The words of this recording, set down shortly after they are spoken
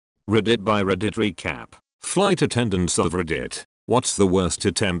Reddit by Reddit recap. Flight attendants of Reddit. What's the worst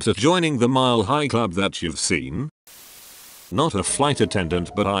attempt at joining the Mile High Club that you've seen? Not a flight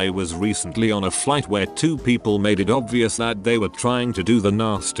attendant, but I was recently on a flight where two people made it obvious that they were trying to do the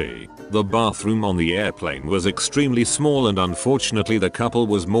nasty. The bathroom on the airplane was extremely small and unfortunately the couple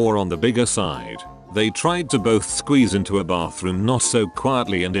was more on the bigger side. They tried to both squeeze into a bathroom not so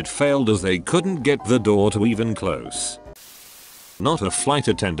quietly and it failed as they couldn't get the door to even close. Not a flight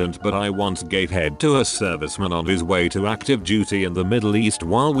attendant, but I once gave head to a serviceman on his way to active duty in the Middle East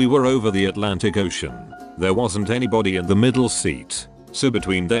while we were over the Atlantic Ocean. There wasn't anybody in the middle seat, so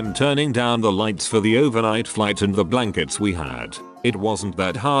between them turning down the lights for the overnight flight and the blankets we had, it wasn't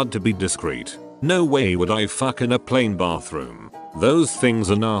that hard to be discreet. No way would I fuck in a plane bathroom. Those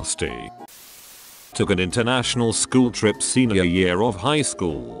things are nasty. Took an international school trip senior year of high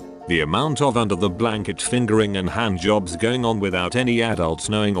school. The amount of under the blanket fingering and hand jobs going on without any adults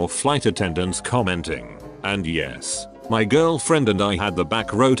knowing or flight attendants commenting. And yes, my girlfriend and I had the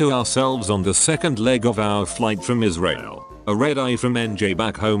back row to ourselves on the second leg of our flight from Israel. A red eye from NJ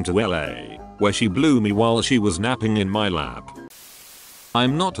back home to LA, where she blew me while she was napping in my lap.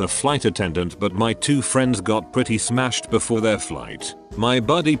 I'm not a flight attendant, but my two friends got pretty smashed before their flight. My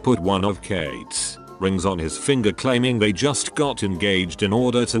buddy put one of Kate's rings on his finger claiming they just got engaged in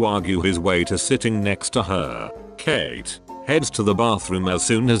order to argue his way to sitting next to her. Kate heads to the bathroom as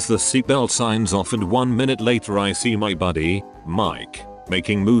soon as the seatbelt signs off and 1 minute later I see my buddy, Mike,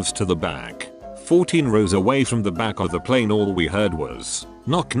 making moves to the back. 14 rows away from the back of the plane all we heard was,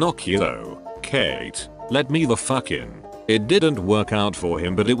 "Knock knock yo, Kate, let me the fuck in." It didn't work out for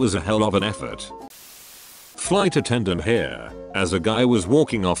him, but it was a hell of an effort. Flight attendant here. As a guy was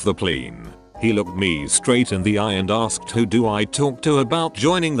walking off the plane, he looked me straight in the eye and asked, "Who do I talk to about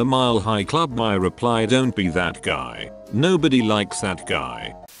joining the Mile High Club?" I replied, "Don't be that guy. Nobody likes that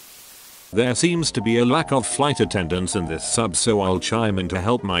guy." There seems to be a lack of flight attendants in this sub, so I'll chime in to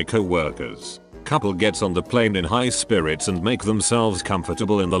help my co-workers. Couple gets on the plane in high spirits and make themselves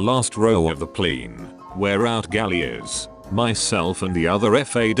comfortable in the last row of the plane, where out galley is. Myself and the other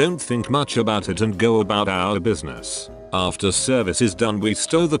FA don't think much about it and go about our business. After service is done we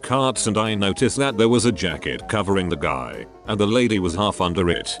stow the carts and I noticed that there was a jacket covering the guy, and the lady was half under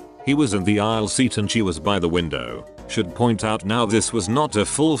it. He was in the aisle seat and she was by the window. Should point out now this was not a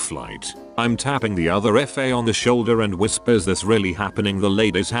full flight. I'm tapping the other FA on the shoulder and whisper, "Is this really happening?" The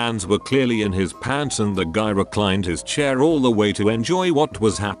lady's hands were clearly in his pants and the guy reclined his chair all the way to enjoy what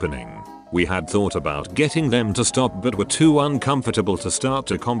was happening. We had thought about getting them to stop but were too uncomfortable to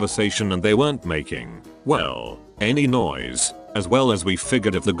start a conversation and they weren't making, well, any noise. As well as we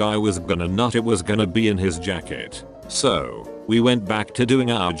figured if the guy was gonna nut it was gonna be in his jacket. So, we went back to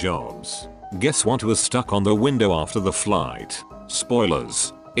doing our jobs. Guess what was stuck on the window after the flight?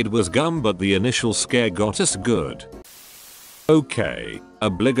 Spoilers. It was gum, but the initial scare got us good. Okay,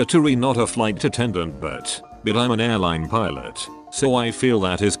 obligatory, not a flight attendant but I'm an airline pilot, so I feel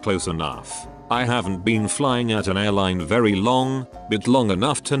that is close enough. I haven't been flying at an airline very long, but long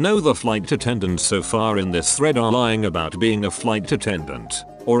enough to know the flight attendants so far in this thread are lying about being a flight attendant,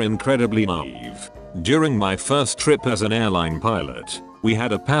 or incredibly naive. During my first trip as an airline pilot, we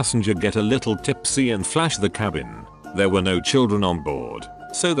had a passenger get a little tipsy and flash the cabin. There were no children on board,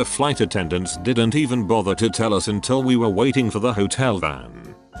 so the flight attendants didn't even bother to tell us until we were waiting for the hotel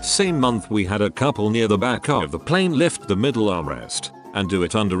van. Same month we had a couple near the back of the plane lift the middle armrest and do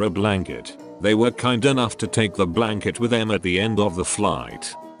it under a blanket. They were kind enough to take the blanket with them at the end of the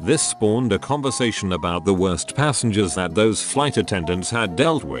flight. This spawned a conversation about the worst passengers that those flight attendants had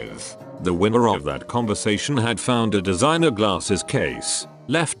dealt with. The winner of that conversation had found a designer glasses case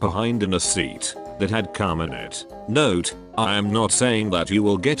left behind in a seat that had cum in it. Note, I am not saying that you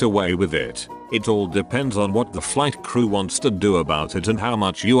will get away with it. It all depends on what the flight crew wants to do about it and how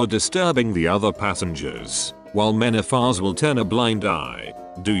much you are disturbing the other passengers. While many FARs will turn a blind eye,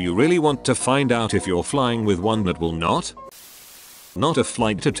 do you really want to find out if you're flying with one that will not? Not a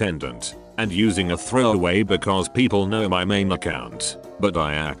flight attendant, and using a throwaway because people know my main account, but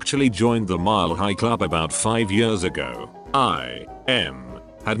I actually joined the Mile High Club about 5 years ago.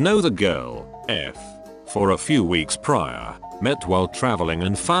 Had known the girl, F, for a few weeks prior, met while traveling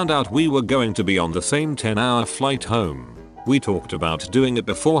and found out we were going to be on the same 10-hour flight home. We talked about doing it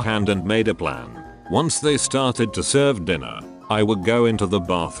beforehand and made a plan. Once they started to serve dinner, I would go into the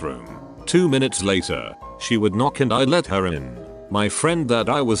bathroom. 2 minutes later, she would knock and I let her in. My friend that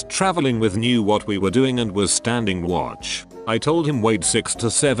I was traveling with knew what we were doing and was standing watch. I told him wait 6 to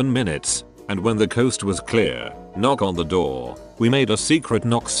 7 minutes, and when the coast was clear, knock on the door. We made a secret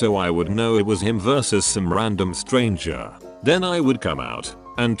knock so I would know it was him versus some random stranger. Then I would come out,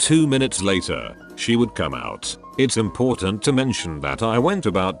 and 2 minutes later, she would come out. It's important to mention that I went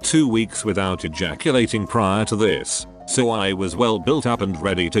about 2 weeks without ejaculating prior to this, so I was well built up and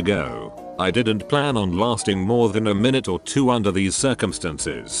ready to go. I didn't plan on lasting more than a minute or two under these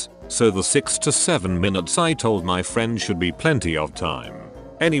circumstances, so the 6 to 7 minutes I told my friend should be plenty of time.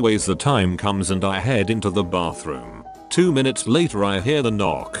 Anyways, the time comes and I head into the bathroom. 2 minutes later I hear the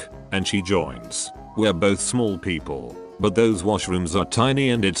knock, and she joins. We're both small people, but those washrooms are tiny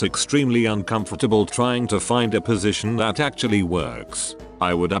and it's extremely uncomfortable trying to find a position that actually works.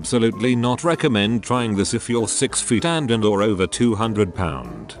 I would absolutely not recommend trying this if you're 6 feet and or over 200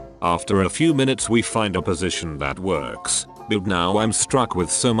 pounds. After a few minutes we find a position that works, but now I'm struck with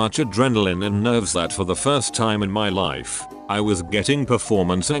so much adrenaline and nerves that for the first time in my life, I was getting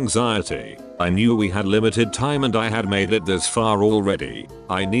performance anxiety. I knew we had limited time and I had made it this far already.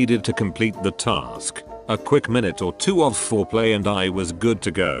 I needed to complete the task. A quick minute or two of foreplay and I was good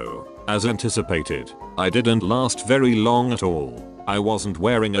to go. As anticipated, I didn't last very long at all. I wasn't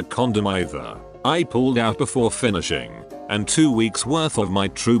wearing a condom either. I pulled out before finishing, and 2 weeks worth of my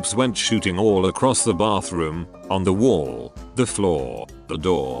troops went shooting all across the bathroom, on the wall, the floor, the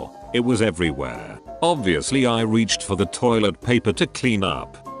door. It was everywhere. Obviously I reached for the toilet paper to clean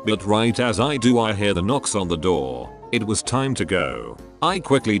up, but right as I do I hear the knocks on the door. It was time to go. I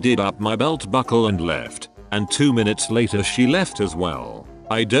quickly did up my belt buckle and left, and 2 minutes later she left as well.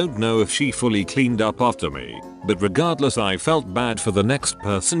 I don't know if she fully cleaned up after me, but regardless I felt bad for the next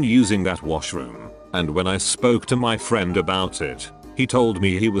person using that washroom. And when I spoke to my friend about it, he told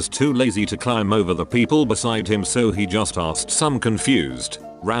me he was too lazy to climb over the people beside him, so he just asked some confused,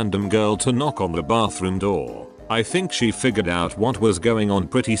 random girl to knock on the bathroom door. I think she figured out what was going on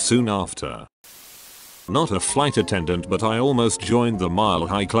pretty soon after. Not a flight attendant, but I almost joined the Mile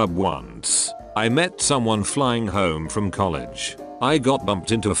High Club once. I met someone flying home from college. I got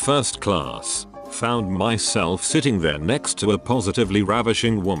bumped into first class, found myself sitting there next to a positively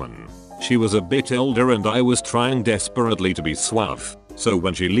ravishing woman. She was a bit older and I was trying desperately to be suave, so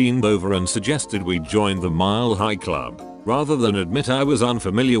when she leaned over and suggested we join the Mile High Club, rather than admit I was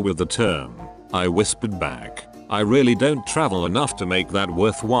unfamiliar with the term, I whispered back, I really don't travel enough to make that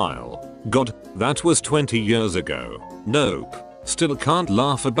worthwhile. God, that was 20 years ago. Nope, still can't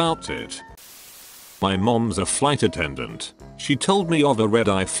laugh about it. My mom's a flight attendant. She told me of a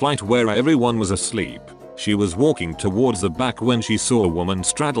red-eye flight where everyone was asleep. She was walking towards the back when she saw a woman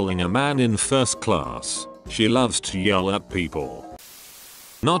straddling a man in first class. She loves to yell at people.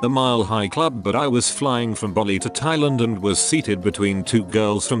 Not a Mile High Club, but I was flying from Bali to Thailand and was seated between two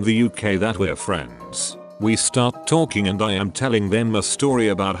girls from the UK that were friends. We start talking and I am telling them a story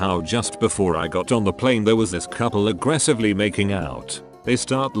about how just before I got on the plane there was this couple aggressively making out. They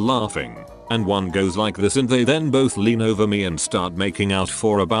start laughing, and one goes like this and they then both lean over me and start making out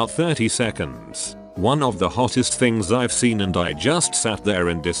for about 30 seconds. One of the hottest things I've seen, and I just sat there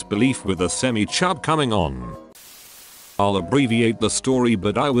in disbelief with a semi-chub coming on. I'll abbreviate the story,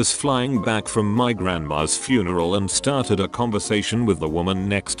 but I was flying back from my grandma's funeral and started a conversation with the woman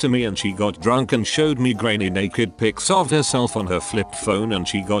next to me, and she got drunk and showed me grainy naked pics of herself on her flip phone, and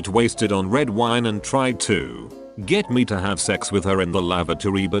she got wasted on red wine and tried to get me to have sex with her in the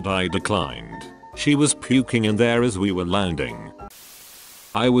lavatory, but I declined. She was puking in there as we were landing.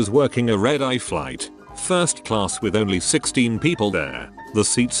 I was working a red-eye flight, first class with only 16 people there. The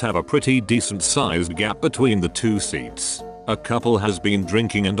seats have a pretty decent sized gap between the two seats. A couple has been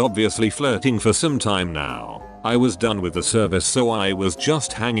drinking and obviously flirting for some time now. I was done with the service, so I was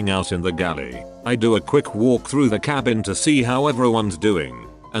just hanging out in the galley. I do a quick walk through the cabin to see how everyone's doing,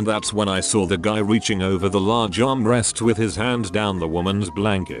 and that's when I saw the guy reaching over the large armrest with his hand down the woman's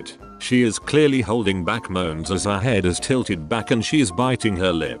blanket. She is clearly holding back moans as her head is tilted back and she's biting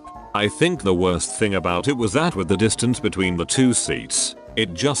her lip. I think the worst thing about it was that with the distance between the two seats,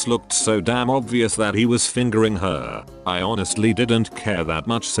 it just looked so damn obvious that he was fingering her. I honestly didn't care that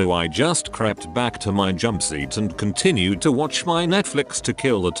much, so I just crept back to my jump seat and continued to watch my Netflix to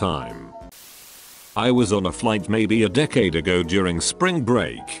kill the time. I was on a flight maybe a decade ago during spring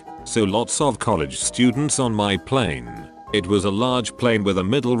break, so lots of college students on my plane. It was a large plane with a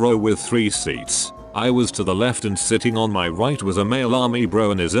middle row with 3 seats. I was to the left and sitting on my right was a male army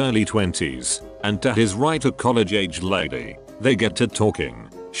bro in his early 20s, and to his right a college-aged lady. They get to talking.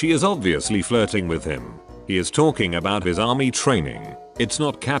 She is obviously flirting with him. He is talking about his army training. It's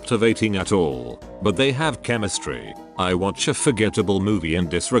not captivating at all, but they have chemistry. I watch a forgettable movie and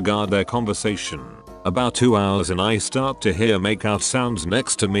disregard their conversation. About 2 hours and I start to hear makeout sounds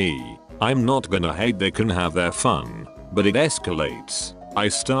next to me. I'm not gonna hate, they can have their fun, but it escalates. I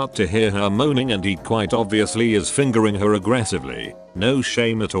start to hear her moaning and he quite obviously is fingering her aggressively. No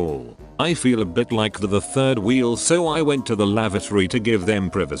shame at all. I feel a bit like the third wheel, so I went to the lavatory to give them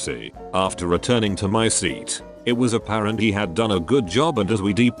privacy. After returning to my seat, it was apparent he had done a good job, and as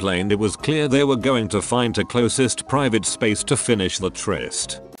we deplaned it was clear they were going to find the closest private space to finish the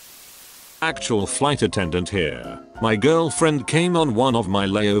tryst. Actual flight attendant here. My girlfriend came on one of my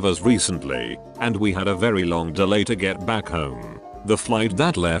layovers recently, and we had a very long delay to get back home. The flight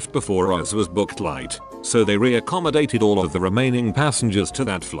that left before us was booked late, so they reaccommodated all of the remaining passengers to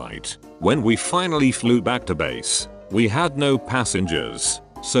that flight. When we finally flew back to base, we had no passengers,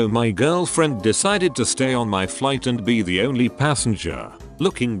 so my girlfriend decided to stay on my flight and be the only passenger.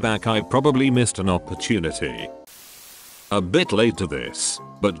 Looking back, I probably missed an opportunity. A bit late to this,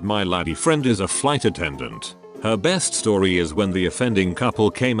 but my laddie friend is a flight attendant. Her best story is when the offending couple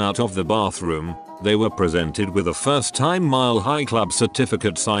came out of the bathroom, they were presented with a first-time Mile High Club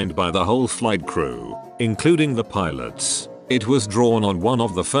certificate signed by the whole flight crew, including the pilots. It was drawn on one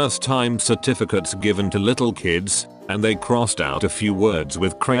of the first-time certificates given to little kids, and they crossed out a few words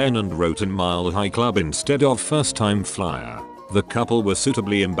with crayon and wrote in Mile High Club instead of first-time flyer. The couple were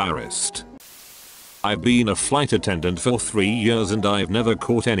suitably embarrassed. I've been a flight attendant for 3 years and I've never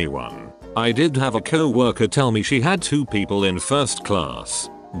caught anyone. I did have a co-worker tell me she had 2 people in first class,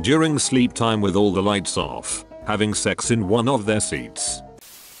 during sleep time with all the lights off, having sex in one of their seats.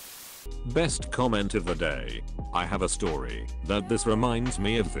 Best comment of the day. I have a story that this reminds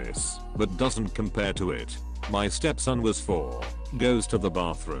me of this, but doesn't compare to it. My stepson was 4, goes to the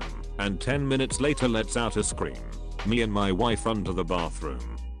bathroom, and 10 minutes later lets out a scream. Me and my wife run to the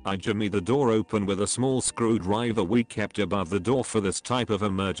bathroom. I jimmy the door open with a small screwdriver we kept above the door for this type of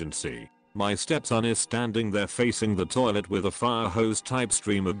emergency. My stepson is standing there facing the toilet with a fire hose type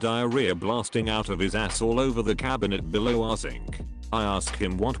stream of diarrhea blasting out of his ass all over the cabinet below our sink. I ask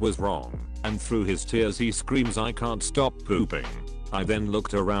him what was wrong, and through his tears he screams, "I can't stop pooping." I then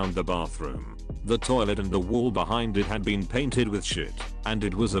looked around the bathroom. The toilet and the wall behind it had been painted with shit, and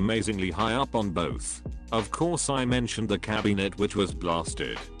it was amazingly high up on both. Of course I mentioned the cabinet, which was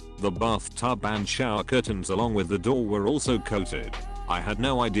blasted. The bathtub and shower curtains along with the door were also coated. I had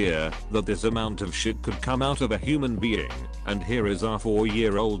no idea that this amount of shit could come out of a human being, and here is our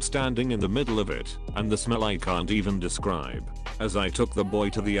 4-year-old standing in the middle of it, and the smell I can't even describe. As I took the boy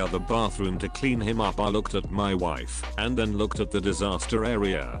to the other bathroom to clean him up, I looked at my wife and then looked at the disaster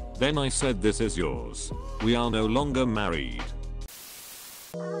area. Then I said, "This is yours. We are no longer married."